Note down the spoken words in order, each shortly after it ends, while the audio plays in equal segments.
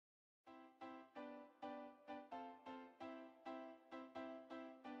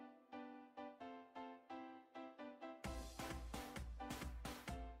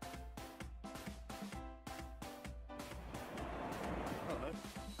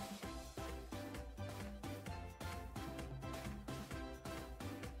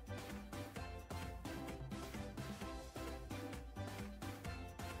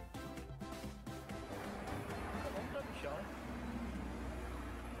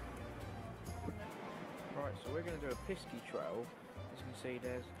Right, so we're going to do a pisky trail. As you can see,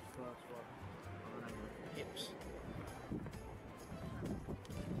 there's the first one. Hips.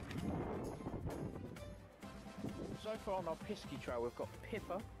 So far on our pisky trail, we've got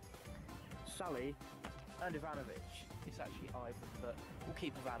Pippa, Sally, and Ivanovic. It's actually Ivan, but we'll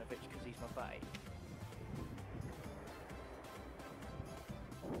keep Ivanovic because he's my bae.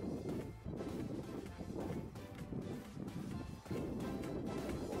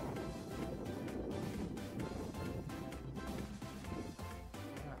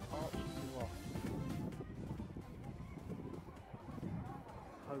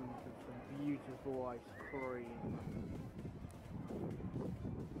 Home to some beautiful ice cream.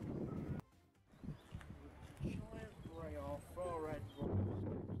 Giant grey our far end.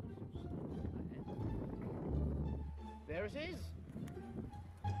 There it is.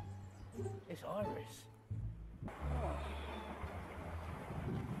 It's Iris.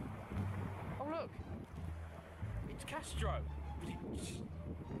 Oh look, it's Castro.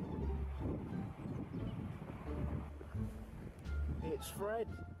 It's Fred.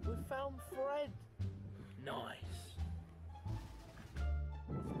 We found Fred. Nice.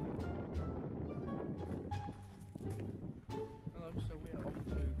 Hello, so we're off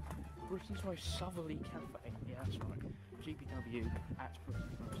to Britain's most southerly cafe. Yeah, that's right. GBW at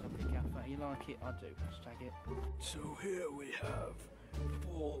Britain's most southerly cafe. You like it? I do. Hashtag it. So here we have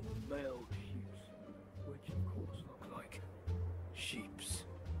 4 male sheeps, which of course look like sheeps.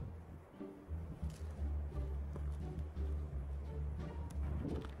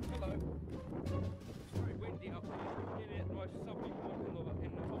 Hello. It's very windy up here. Nearly at the most southerly point in the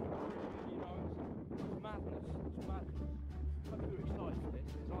whole Britain, you know. It's madness. It's madness. I hope you're excited for this,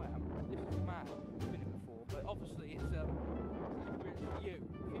 because I am. This is mad. I've been here before, but obviously it's an experience for you.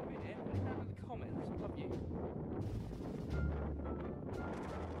 If you've been here, put it down in the comments. I love you.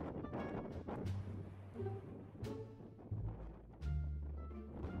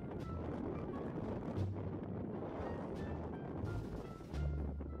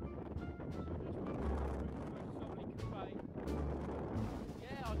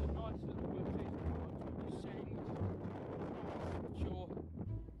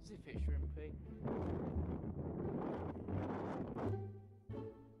 Zip it, shrimpy.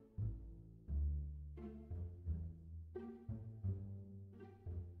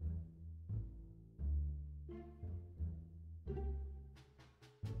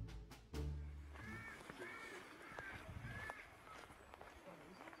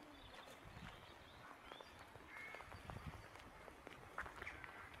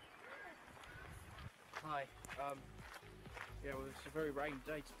 Hi. Yeah, well, it's a very rainy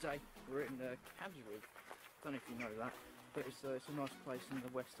day today. We're in Canterbury. Don't know if you know that, but it's a nice place in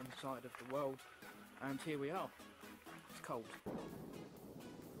the western side of the world. And here we are. It's cold.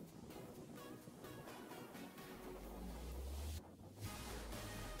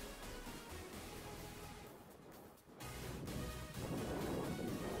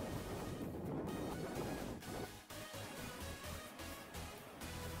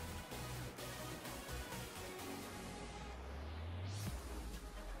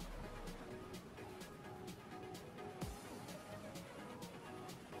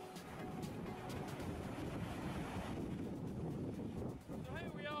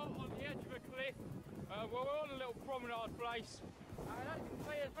 We're on a little promenade place, and as you can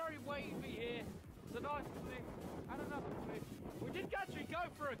see, it's very wavy here. It's a nice cliff and another cliff. We did actually go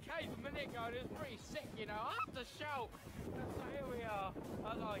for a cave a minute ago, and it was pretty sick, you know. I have to shout. So here we are.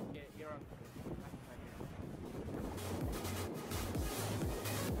 I like it. You're on.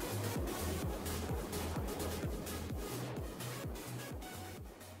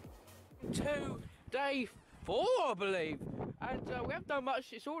 2, day 4, I believe. And we haven't done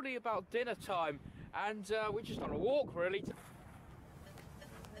much. It's already about dinner time. And we're just on a walk, really.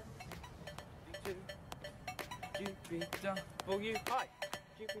 GBDUBZ. Hi.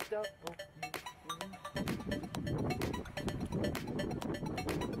 GBDUBZ.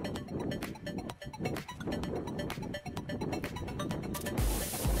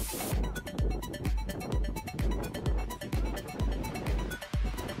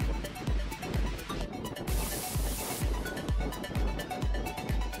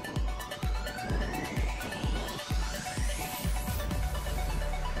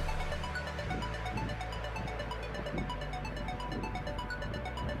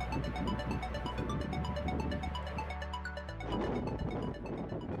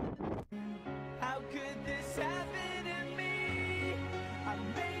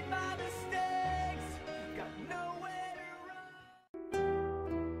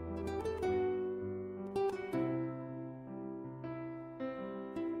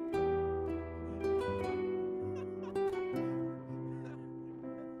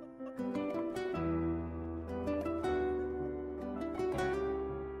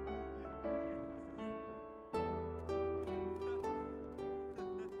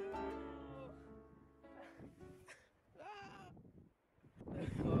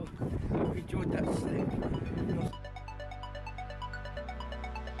 enjoyed that slip.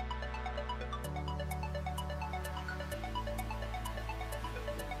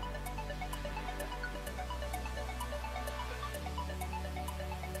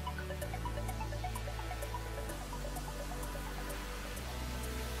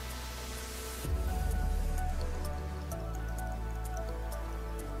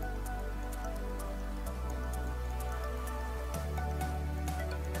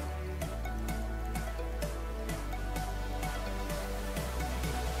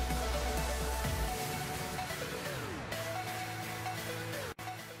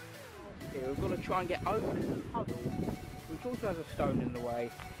 We've got to try and get over this puddle, which also has a stone in the way,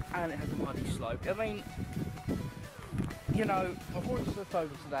 and it has a muddy slope. I mean, you know, I've already slipped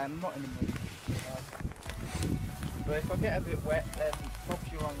over today, I'm not in the mood. But if I get a bit wet, then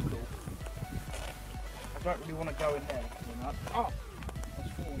Bob's your uncle. I don't really want to go in there, you know. Oh! That's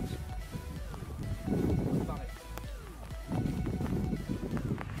thorns. Done it.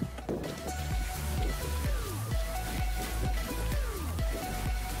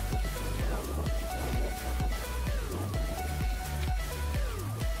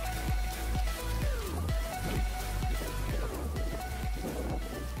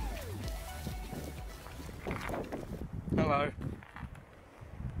 Hello.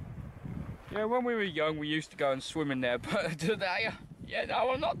 Yeah, when we were young, we used to go and swim in there, but today, yeah, no,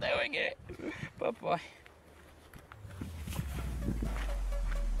 I'm not doing it. Bye-bye.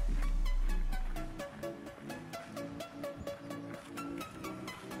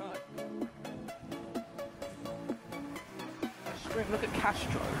 Look at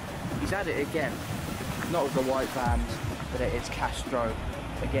Castro. He's at it again. Not with the white vans, but it is Castro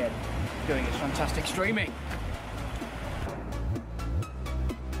again, doing his fantastic streaming.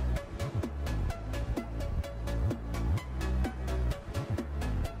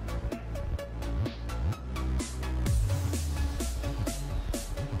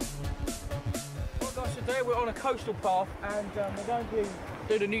 Today we're on a coastal path and we're going to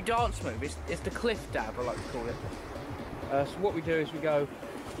do the new dance move. It's the cliff dab, I like to call it. So what we do is we go,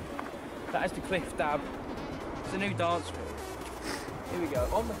 that is the cliff dab. It's a new dance move. Here we go,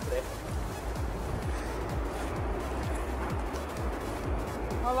 on the cliff.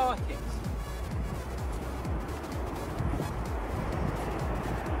 I like it.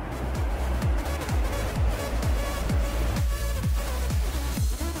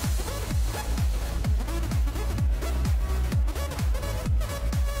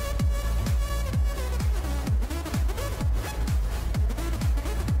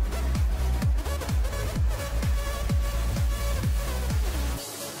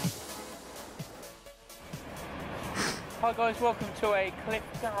 Hi guys, welcome to a cliff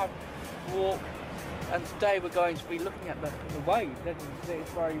dab walk, and today we're going to be looking at the waves. As you can see,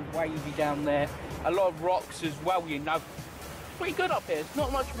 it's very wavy down there. A lot of rocks as well, you know. It's pretty good up here. It's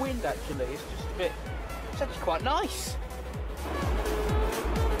not much wind actually, it's just a bit, it's actually quite nice.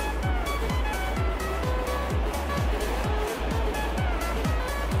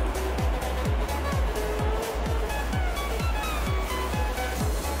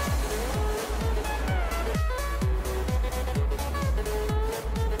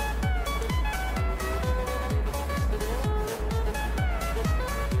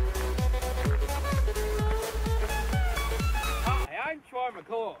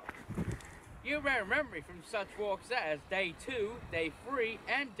 You may remember me from such walks as day 2, day 3,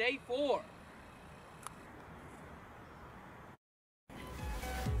 and day 4.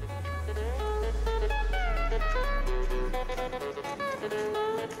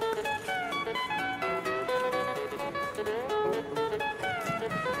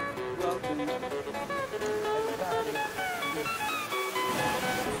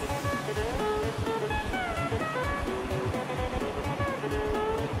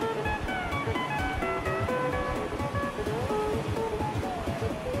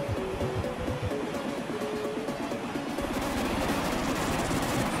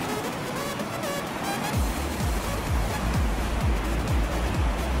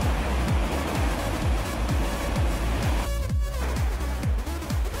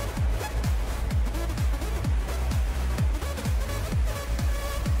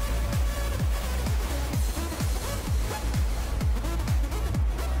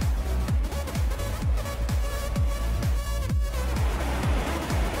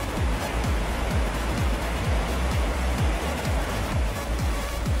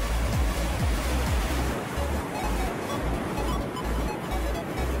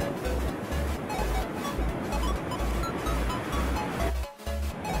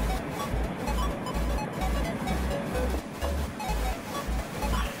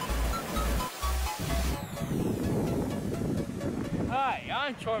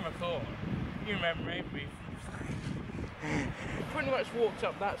 name's Troy McCall. You remember me? Pretty much walked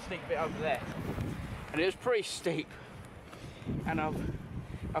up that steep bit over there, and it was pretty steep. And I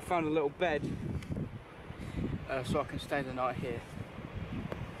found a little bed, so I can stay the night here.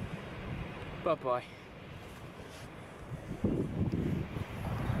 Bye bye.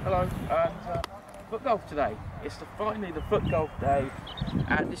 Hello. Foot golf today. It's finally the foot golf day,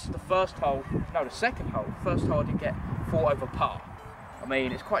 and this is the first hole. No, the second hole. First hole I did get 4 over par. I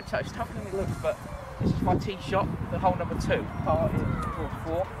mean, it's quite tough. It's tougher than it looks, but this is my tee shot, the hole number 2. Par is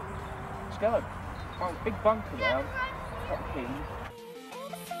 4. Let's go. Oh, big bunker there. Not keen.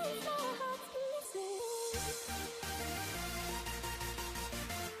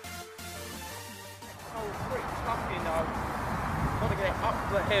 Oh, it's pretty tough, you know. Got to get up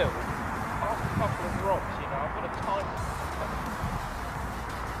the hill, past a couple of rocks, you know. I've got to time it.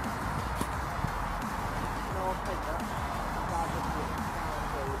 No, I'll take that.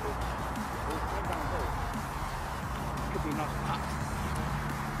 Could be a nice putt.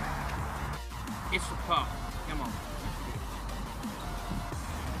 It's the putt. Come on.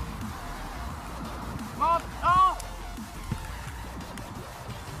 Come on! Oh!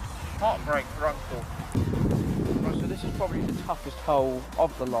 Heartbreak for Uncle. Right, so this is probably the toughest hole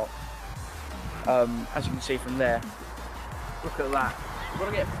of the lot. As you can see from there. Look at that. You've got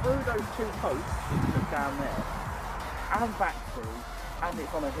to get through those 2 posts down there and back through, and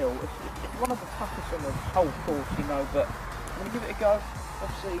it's on a hill. It's one of the toughest on the whole course, you know, but I'm going to give it a go.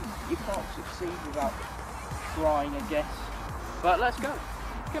 Obviously, you can't succeed without trying, I guess. But let's go.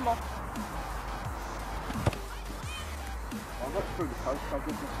 Come on. I'll look through the post, so I'll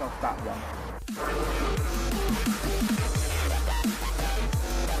give myself that one.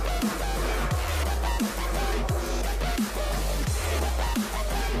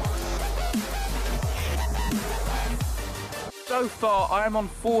 So far, I am on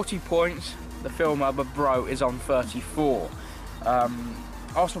 40 points. The film Albert Bro is on 34.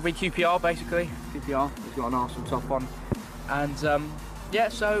 Arsenal v QPR, basically. QPR has got an Arsenal top on. And yeah,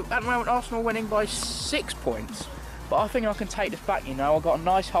 so at the moment, Arsenal winning by 6 points. But I think I can take this back, you know. I got a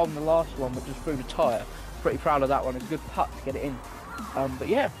nice hole in the last one, but just through the tyre. Pretty proud of that one. It's a good putt to get it in. But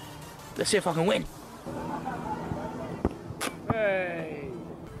yeah, let's see if I can win. Hey!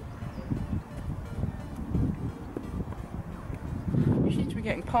 You seem to be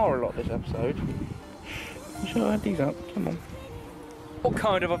getting par a lot this episode. Should I add these up? Come on. What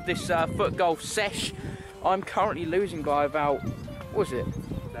kind of this foot golf sesh? I'm currently losing by about, what was it?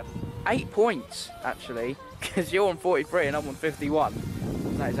 8 points, actually. Because you're on 43 and I'm on 51.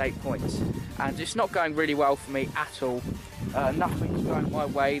 That is 8 points. And it's not going really well for me at all. Nothing's going my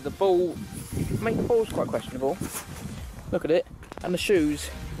way. The ball, I mean, the ball's quite questionable. Look at it. And the shoes,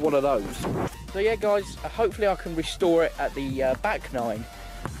 one of those. So yeah, guys, hopefully I can restore it at the back 9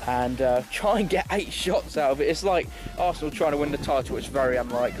 and try and get 8 shots out of it. It's like Arsenal trying to win the title. It's very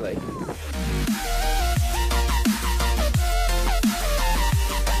unlikely.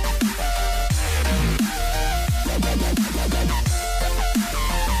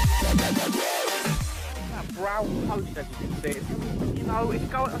 Brown post, as you can see, you know,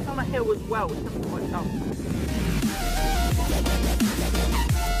 it's on a hill as well. It's not quite tough.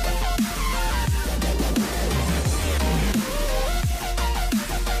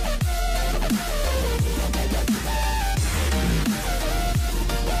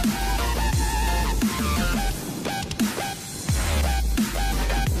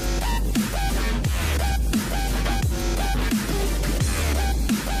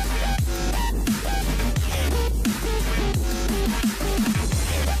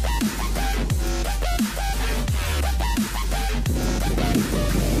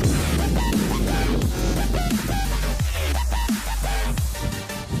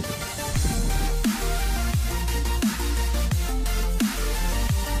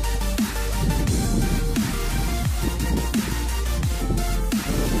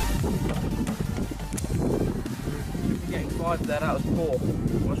 There, that was poor.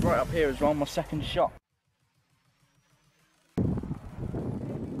 I was right up here as well, my second shot.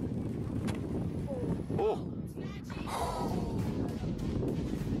 Oh.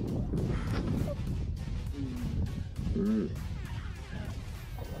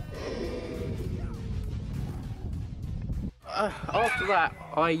 After that,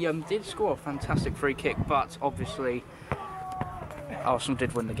 I did score a fantastic free kick, but obviously Arsenal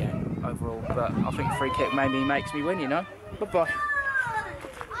did win the game overall. But I think free kick maybe makes me win, you know. Bye-bye.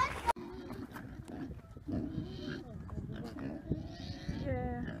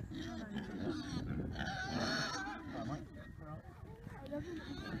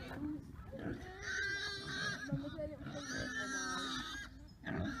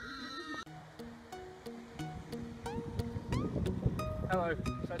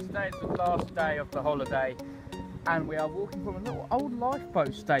 today is the last day of the holiday and we are walking from a little old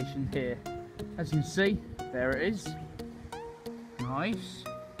lifeboat station here. As you can see, there it is. Nice.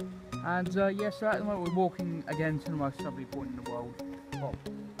 And yeah, so at the moment we're walking again to the most lovely point in the world. Well,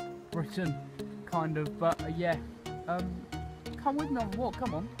 Britain, kind of, but yeah. Come with me on the walk,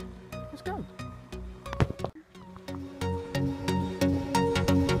 come on. Let's go.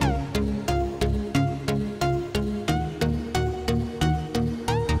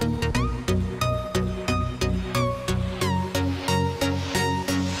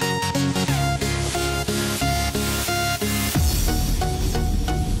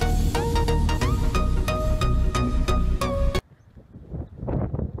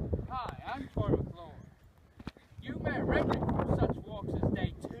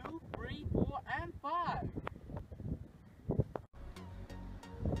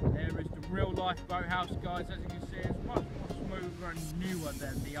 There is the real life boathouse, guys. As you can see, it's much more smoother and newer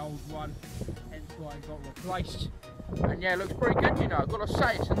than the old one, hence why it got replaced. And yeah, it looks pretty good, you know. I've got to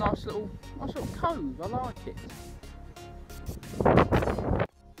say, it's a nice little cove. I like it.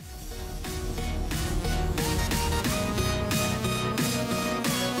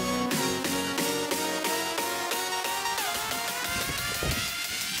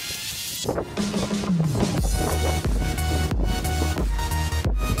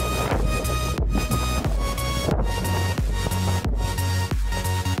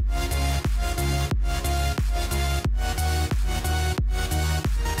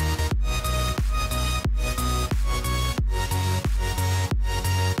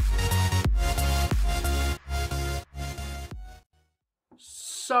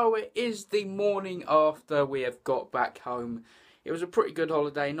 So it is the morning after we have got back home. It was a pretty good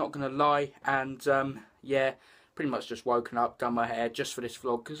holiday, not going to lie, and yeah, pretty much just woken up, done my hair just for this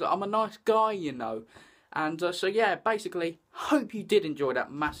vlog, because I'm a nice guy, you know. And so yeah, basically, hope you did enjoy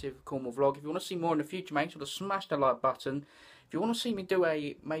that massive Cornwall vlog. If you want to see more in the future, make sure to smash the like button. If you want to see me do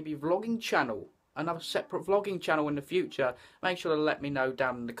a maybe vlogging channel, another separate vlogging channel in the future, make sure to let me know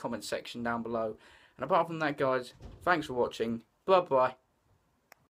down in the comment section down below. And apart from that, guys, thanks for watching. Bye bye.